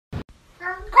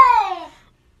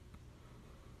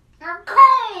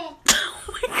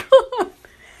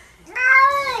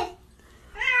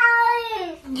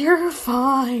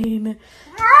fine.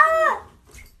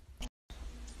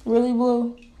 Really,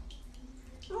 Blue?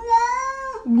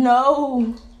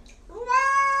 No.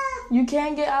 You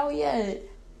can't get out yet.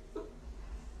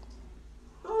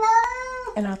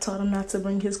 And I told him not to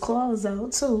bring his claws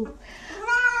out, too.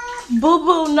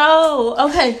 Boo-boo, no.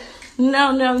 Okay.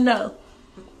 No.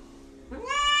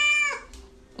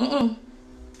 Mm-mm.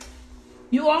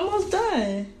 You almost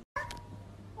done.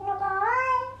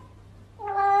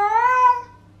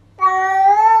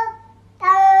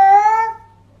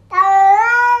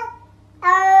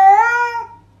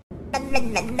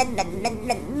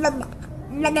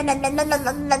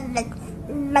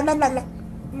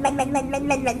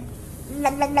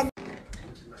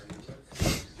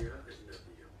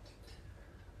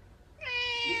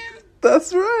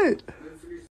 That's right.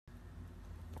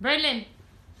 Berlin,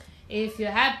 if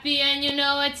you're happy and you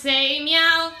know it, say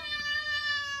meow.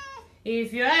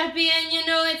 If you're happy and you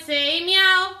know it, say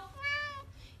meow.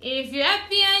 If you're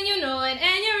happy and you know it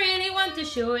and you really want to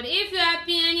show it, if you're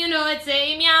happy and you know it,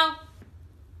 say meow.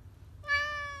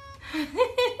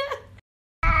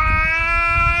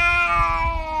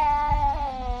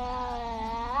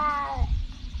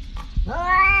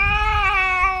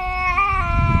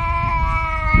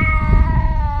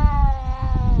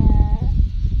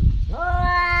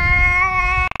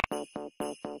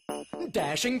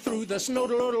 Dashing through the snow,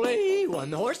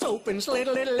 one horse open sleigh,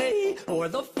 o'er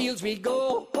the fields we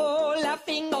go,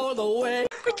 laughing all the way.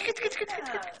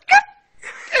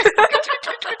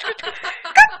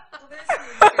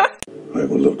 I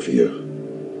will look for you.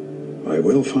 I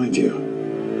will find you.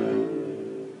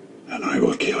 And I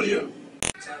will kill you.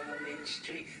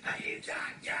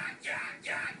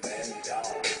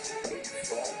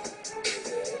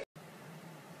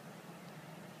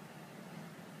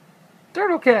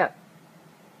 Turtle cat.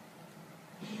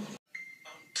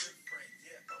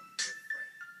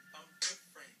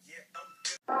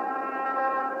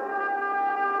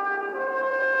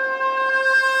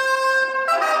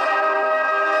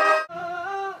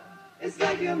 It's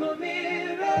like you're my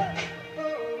mirror,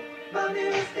 oh, my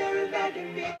mirror staring back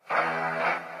at me.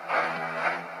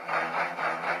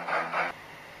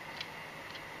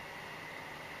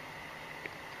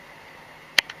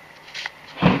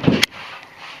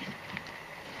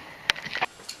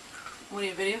 What are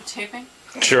you videotaping?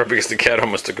 Sure, because the cat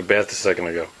almost took a bath a second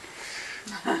ago.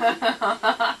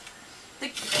 The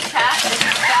cat is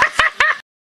back.